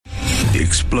the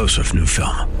explosive new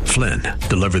film, Flynn,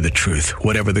 Deliver the Truth,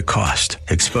 Whatever the Cost,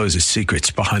 exposes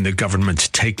secrets behind the government's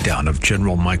takedown of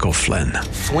General Michael Flynn.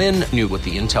 Flynn knew what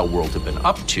the intel world had been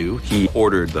up to. He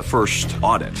ordered the first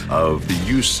audit of the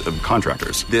use of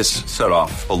contractors. This set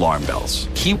off alarm bells.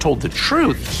 He told the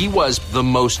truth. He was the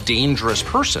most dangerous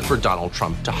person for Donald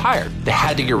Trump to hire. They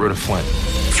had to get rid of Flynn.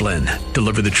 Flynn,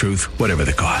 Deliver the Truth, Whatever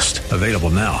the Cost. Available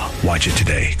now. Watch it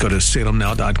today. Go to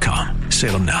salemnow.com.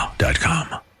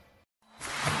 salemnow.com.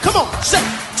 Come on, say,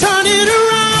 turn it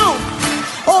around.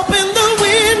 Open the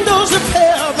windows of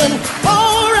heaven.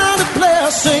 Pour out a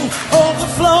blessing,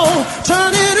 overflow.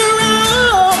 Turn it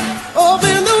around.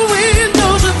 Open the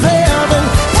windows of heaven.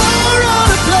 Pour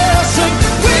out a blessing.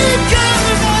 We got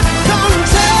come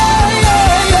down.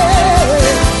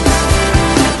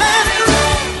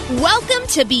 Welcome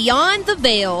to Beyond the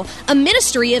Veil, a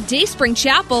ministry of Dayspring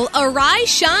Chapel. Arise,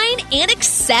 shine, and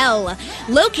excel.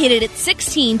 Located at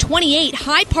 1628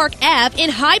 High Park Ave in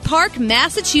Hyde Park,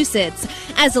 Massachusetts.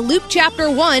 As Luke chapter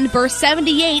 1, verse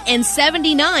 78 and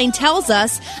 79 tells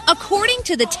us, according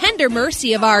to the tender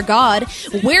mercy of our God,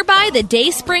 whereby the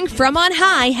dayspring from on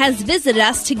high has visited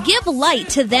us to give light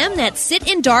to them that sit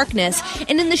in darkness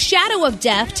and in the shadow of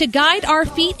death, to guide our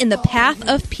feet in the path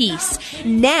of peace.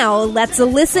 Now, let's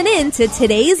listen in to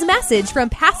today's message from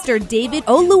Pastor David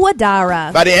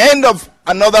Oluwadara. By the end of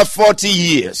another 40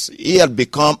 years, he had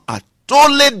become a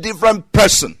totally different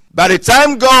person. By the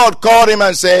time God called him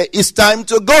and said, it's time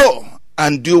to go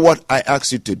and do what I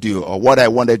asked you to do, or what I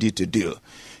wanted you to do,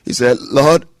 he said,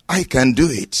 Lord, I can do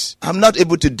it. I'm not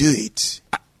able to do it.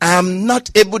 I'm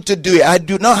not able to do it. I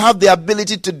do not have the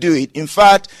ability to do it. In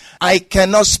fact, I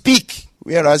cannot speak.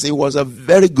 Whereas he was a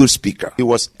very good speaker. He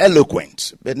was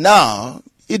eloquent. But now,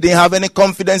 he didn't have any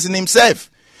confidence in himself.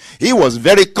 He was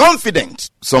very confident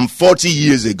some 40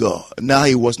 years ago. Now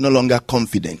he was no longer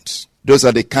confident. Those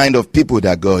are the kind of people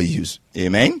that God uses.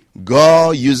 Amen?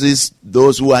 God uses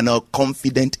those who are not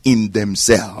confident in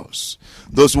themselves.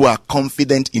 Those who are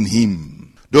confident in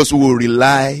Him. Those who will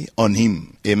rely on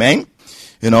Him. Amen?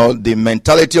 You know, the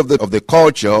mentality of the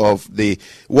culture, of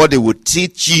what they would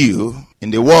teach you in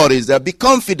the world is that be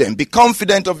confident. Be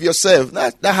confident of yourself.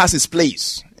 That has its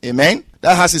place. Amen?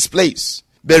 That has its place.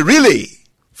 But really,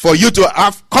 for you to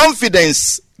have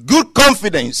confidence, good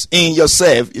confidence in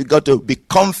yourself, you got to be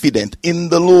confident in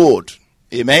the Lord.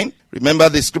 Amen? Remember,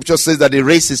 the scripture says that the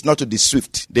race is not to the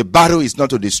swift. The battle is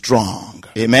not to the strong.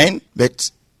 Amen?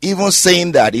 But even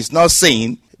saying that, it's not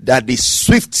saying that the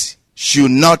swift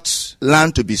should not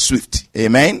learn to be swift.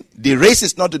 Amen? The race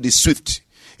is not to the swift.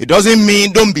 It doesn't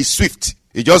mean don't be swift.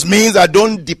 It just means that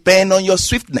don't depend on your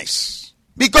swiftness.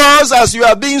 Because as you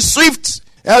are being swift,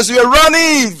 as you are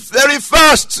running very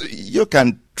fast, you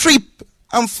can trip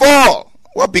and fall.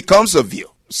 What becomes of you?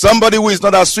 Somebody who is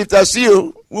not as swift as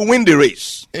you will win the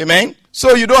race. Amen?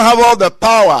 So you don't have all the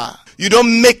power. You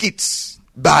don't make it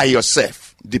by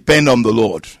yourself. Depend on the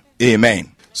Lord.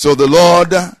 Amen. So the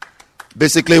Lord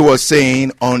basically was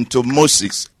saying unto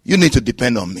Moses, you need to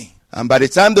depend on me. And by the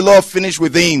time the Lord finished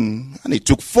with him, and it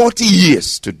took 40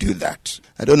 years to do that.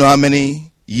 I don't know how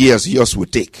many years yours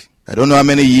would take. I don't know how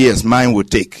many years mine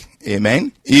would take.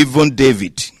 Amen? Even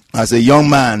David, as a young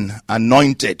man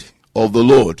anointed of the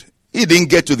Lord, he didn't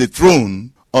get to the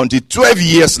throne until 12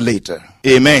 years later.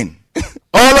 Amen.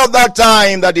 All of that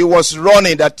time that he was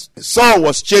running, that Saul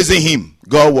was chasing him,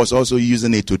 God was also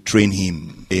using it to train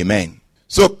him. Amen.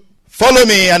 So, follow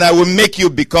me and I will make you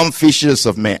become fishers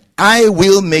of men. I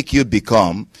will make you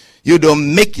become. You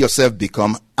don't make yourself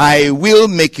become. I will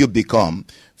make you become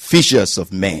fishers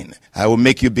of men. I will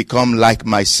make you become like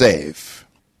myself.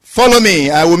 Follow me,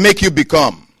 I will make you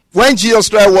become. When Jesus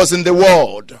Christ was in the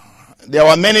world, there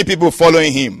were many people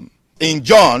following him. In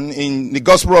John, in the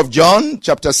Gospel of John,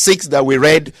 chapter 6 that we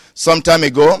read some time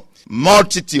ago,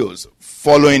 multitudes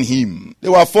following him. They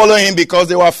were following him because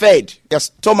they were fed. Their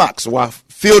stomachs were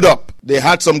filled up. They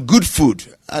had some good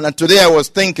food. And today I was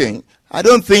thinking, I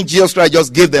don't think Jesus Christ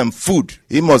just gave them food.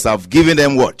 He must have given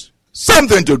them what?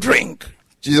 Something to drink.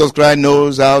 Jesus Christ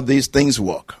knows how these things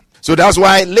work. So that's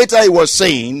why later he was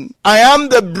saying, I am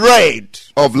the bread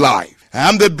of life. I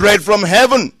am the bread from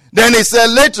heaven. Then he said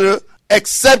later,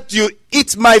 except you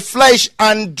eat my flesh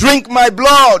and drink my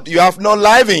blood, you have no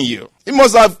life in you. He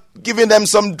must have given them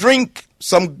some drink,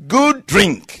 some good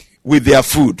drink with their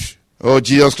food. Oh,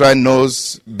 Jesus Christ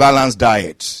knows balanced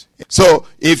diet. So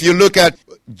if you look at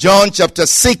John chapter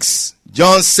 6,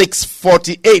 John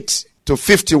 6:48 to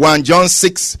 51, John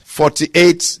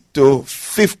 6:48 to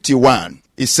 51,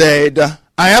 he said,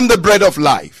 I am the bread of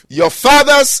life. Your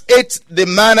fathers ate the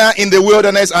manna in the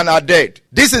wilderness and are dead.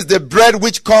 This is the bread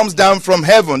which comes down from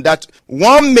heaven, that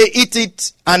one may eat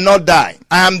it and not die.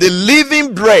 I am the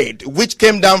living bread which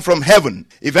came down from heaven.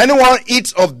 If anyone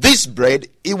eats of this bread,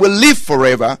 he will live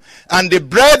forever. And the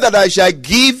bread that I shall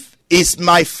give is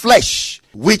my flesh,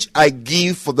 which I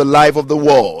give for the life of the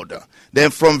world. Then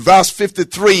from verse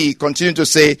 53, continue to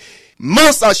say,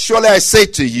 most assuredly I say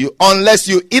to you, unless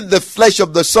you eat the flesh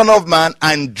of the Son of Man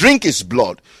and drink his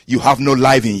blood, you have no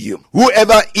life in you.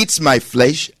 Whoever eats my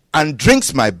flesh and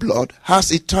drinks my blood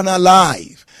has eternal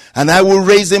life, and I will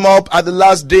raise him up at the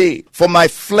last day. For my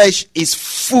flesh is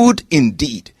food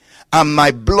indeed, and my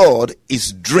blood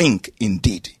is drink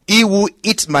indeed. He who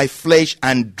eats my flesh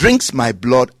and drinks my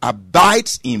blood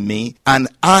abides in me, and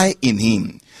I in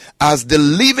him. As the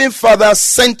living Father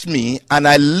sent me, and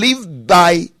I live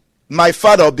by my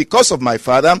Father, because of my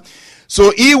Father,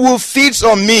 so he who feeds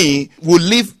on me will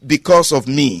live because of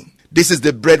me. This is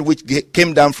the bread which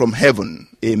came down from heaven.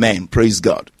 Amen. Praise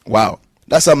God. Wow.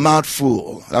 That's a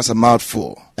mouthful. That's a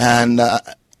mouthful. And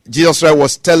Jesus Christ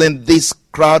was telling this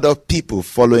crowd of people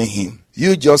following him,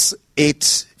 you just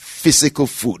ate physical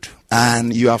food,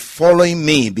 and you are following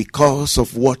me because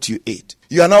of what you ate.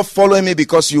 You are not following me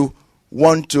because you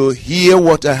want to hear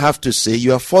what I have to say.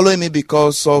 You are following me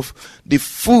because of the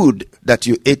food that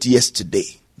you ate yesterday.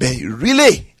 But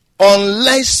really,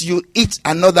 unless you eat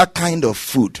another kind of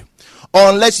food,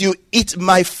 unless you eat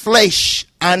my flesh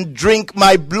and drink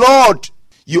my blood,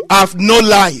 you have no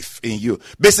life in you.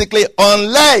 Basically,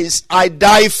 unless I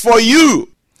die for you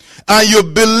and you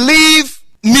believe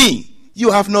me,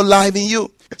 you have no life in you.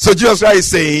 So Jesus Christ is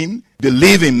saying,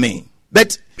 believe in me.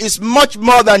 But it's much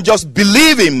more than just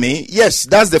believe in me. Yes,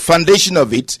 that's the foundation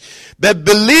of it. But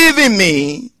believe in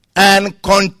me and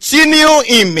continue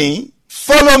in me.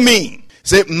 Follow me.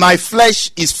 Say, my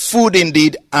flesh is food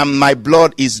indeed, and my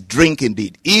blood is drink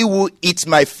indeed. He who eats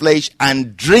my flesh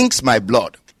and drinks my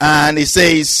blood. And he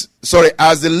says,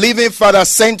 as the living Father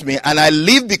sent me, and I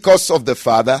live because of the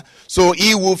Father, so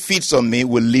he who feeds on me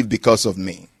will live because of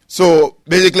me. So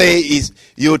basically,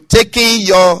 you're taking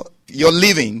your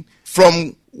living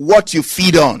from what you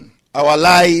feed on. Our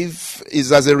life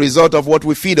is as a result of what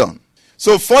we feed on.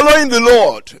 So following the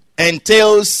Lord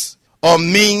entails or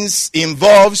means,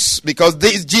 involves, because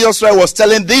Jesus Christ was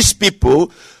telling these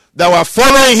people that were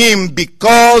following him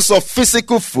because of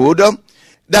physical food,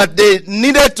 that they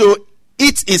needed to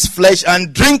eat his flesh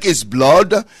and drink his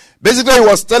blood. Basically, he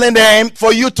was telling them,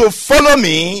 for you to follow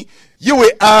me, you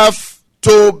will have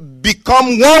to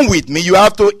become one with me. You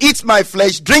have to eat my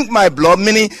flesh, drink my blood,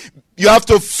 meaning you have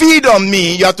to feed on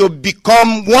me. You have to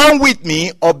become one with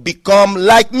me or become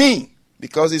like me,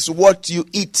 because it's what you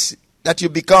eat that you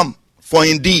become. For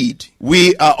indeed,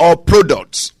 we are all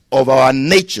products of our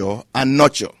nature and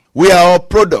nurture. We are all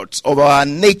products of our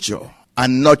nature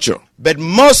and nurture, but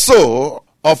more so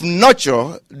of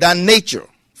nurture than nature.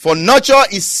 For nurture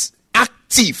is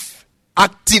active,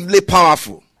 actively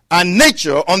powerful. And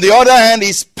nature, on the other hand,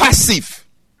 is passive,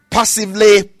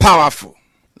 passively powerful.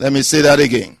 Let me say that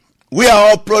again. We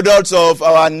are all products of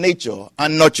our nature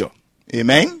and nurture.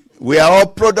 Amen? We are all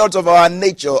products of our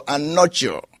nature and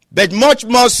nurture. But much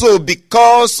more so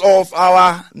because of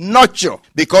our nurture.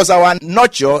 Because our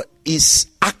nurture is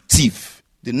active.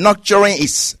 The nurturing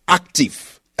is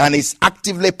active and is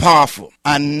actively powerful.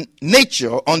 And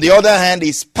nature, on the other hand,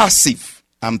 is passive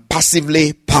and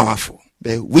passively powerful.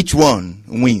 But which one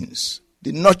wins?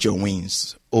 The nurture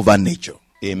wins over nature.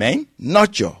 Amen?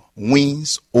 Nurture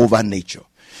wins over nature.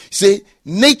 See,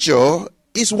 nature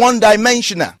is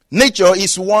one-dimensional. Nature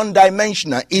is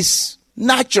one-dimensional. It's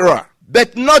natural.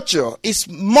 But nurture is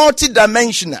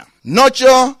multidimensional.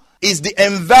 Nurture is the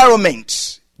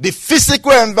environment, the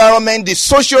physical environment, the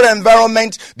social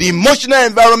environment, the emotional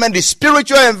environment, the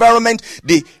spiritual environment,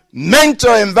 the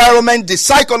mental environment, the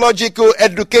psychological,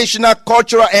 educational,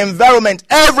 cultural environment.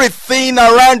 Everything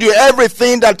around you,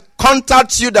 everything that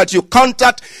contacts you, that you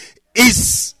contact,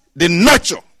 is the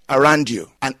nurture around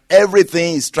you. And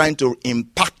everything is trying to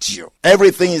impact you.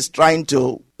 Everything is trying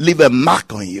to leave a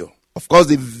mark on you. Of course,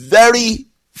 the very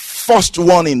first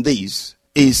one in this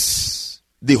is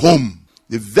the home.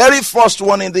 The very first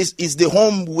one in this is the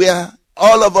home where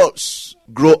all of us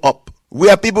grow up,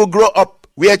 where people grow up,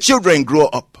 where children grow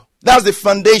up. That's the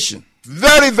foundation.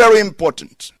 Very, very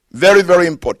important. Very, very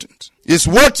important. It's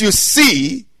what you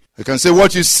see. You can say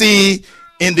what you see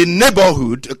in the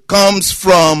neighborhood comes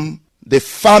from the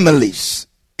families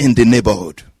in the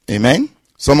neighborhood. Amen?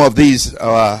 Some of these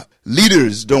our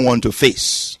leaders don't want to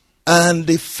face. And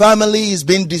the family is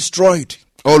being destroyed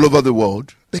all over the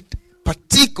world, but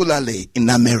particularly in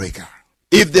America.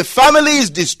 If the family is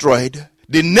destroyed,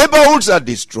 the neighborhoods are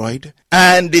destroyed,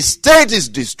 and the state is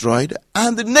destroyed,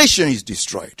 and the nation is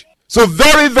destroyed. So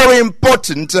very, very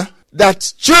important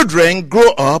that children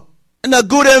grow up in a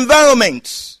good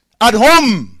environment, at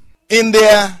home, in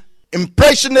their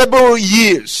impressionable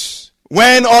years,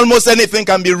 when almost anything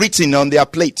can be written on their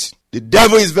plate. The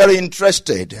devil is very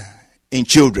interested in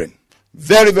children.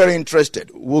 Very, very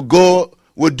interested. Will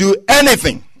do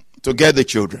anything to get the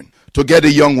children, to get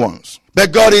the young ones.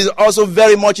 But God is also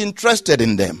very much interested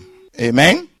in them.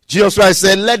 Amen. Jesus Christ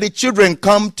said, let the children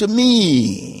come to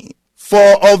me,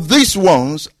 for of these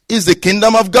ones is the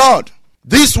kingdom of God.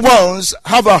 These ones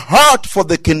have a heart for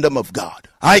the kingdom of God.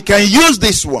 I can use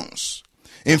these ones.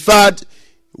 In fact,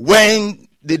 when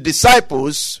the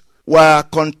disciples were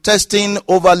contesting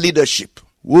over leadership,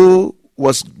 who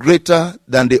was greater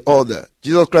than the other,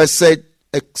 Jesus Christ said,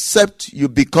 except you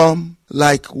become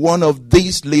like one of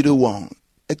these little ones,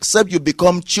 except you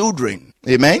become children.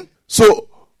 Amen. So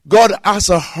God has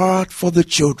a heart for the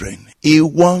children. He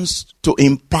wants to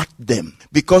impart them,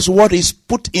 because what is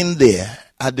put in there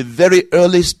at the very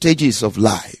early stages of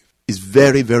life is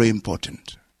very, very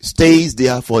important. Stays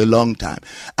there for a long time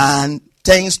and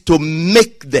tends to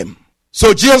make them.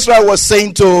 So Jesus was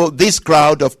saying to this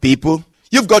crowd of people,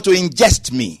 you've got to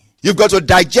ingest me. You've got to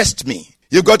digest me.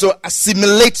 You've got to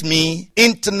assimilate me,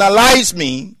 internalize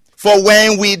me, for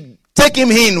when we take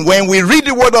him in, when we read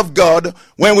the word of God,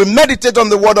 when we meditate on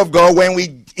the word of God, when we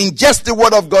ingest the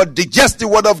word of God, digest the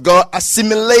word of God,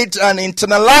 assimilate and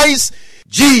internalize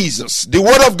Jesus, the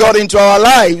word of God, into our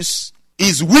lives,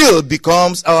 his will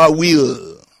becomes our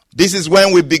will. This is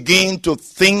when we begin to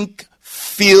think,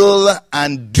 feel,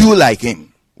 and do like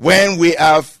him. When we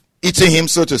have eaten him,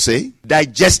 so to say,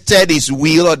 digested his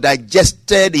will or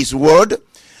digested his word,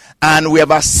 and we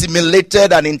have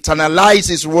assimilated and internalized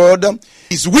his word,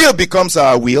 his will becomes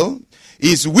our will.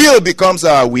 His will becomes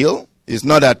our will. It's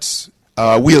not that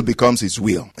our will becomes his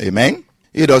will. Amen.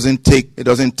 It doesn't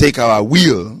take our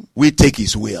will. We take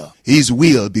his will. His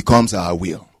will becomes our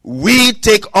will. We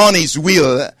take on his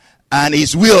will, and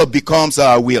his will becomes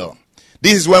our will.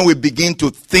 This is when we begin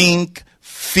to think,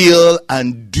 feel,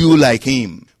 and do like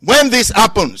him. When this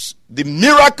happens, the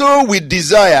miracle we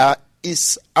desire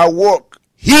is a work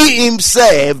he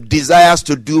himself desires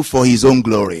to do for his own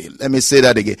glory. Let me say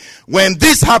that again. When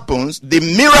this happens, the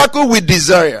miracle we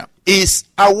desire is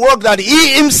a work that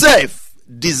he himself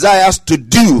desires to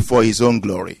do for his own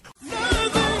glory.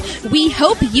 We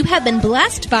hope you have been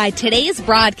blessed by today's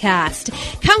broadcast.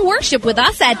 Come worship with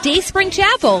us at Dayspring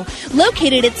Chapel,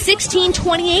 located at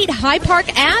 1628 Hyde Park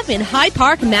Ave in Hyde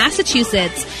Park,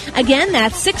 Massachusetts. Again,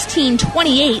 that's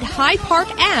 1628 Hyde Park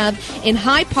Ave in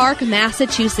Hyde Park,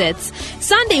 Massachusetts.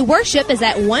 Sunday worship is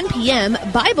at 1 p.m.,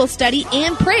 Bible study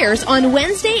and prayers on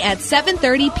Wednesday at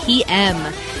 7:30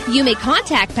 p.m. You may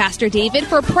contact Pastor David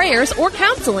for prayers or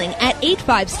counseling at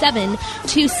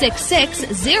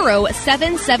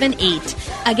 857-266-0778.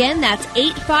 Again, that's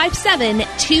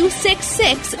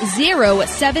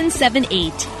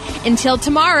 857-266-0778. Until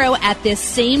tomorrow at this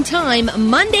same time,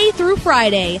 Monday through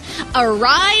Friday,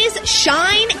 arise,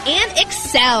 shine, and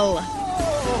excel.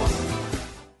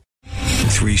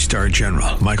 3-star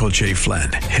General Michael J.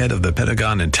 Flynn, head of the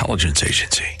Pentagon Intelligence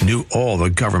Agency, knew all the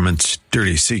government's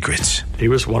dirty secrets. He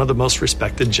was one of the most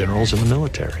respected generals in the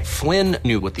military. Flynn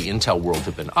knew what the intel world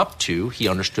had been up to. He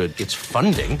understood its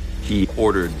funding. He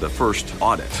ordered the first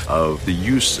audit of the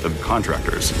use of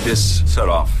contractors. This set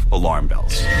off alarm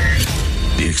bells.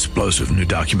 The explosive new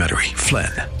documentary,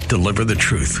 Flynn, Deliver the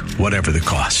Truth, Whatever the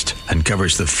Cost,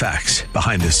 uncovers the facts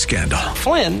behind this scandal.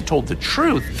 Flynn told the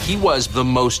truth. He was the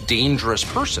most dangerous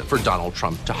person for Donald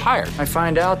Trump to hire. I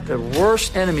find out the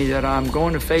worst enemy that I'm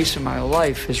going to face in my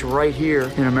life is right here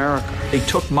in America. They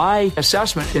took my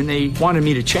assessment and they wanted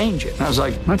me to change it. And I was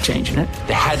like, I'm not changing it.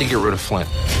 They had to get rid of Flynn.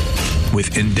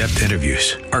 With in-depth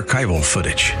interviews, archival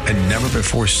footage, and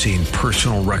never-before-seen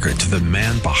personal records of the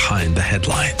man behind the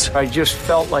headlines. I just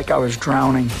felt like I was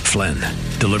drowning. Flynn,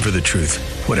 Deliver the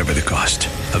Truth, Whatever the Cost.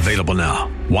 Available now.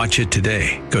 Watch it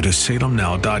today. Go to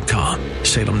salemnow.com.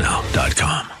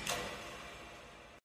 salemnow.com.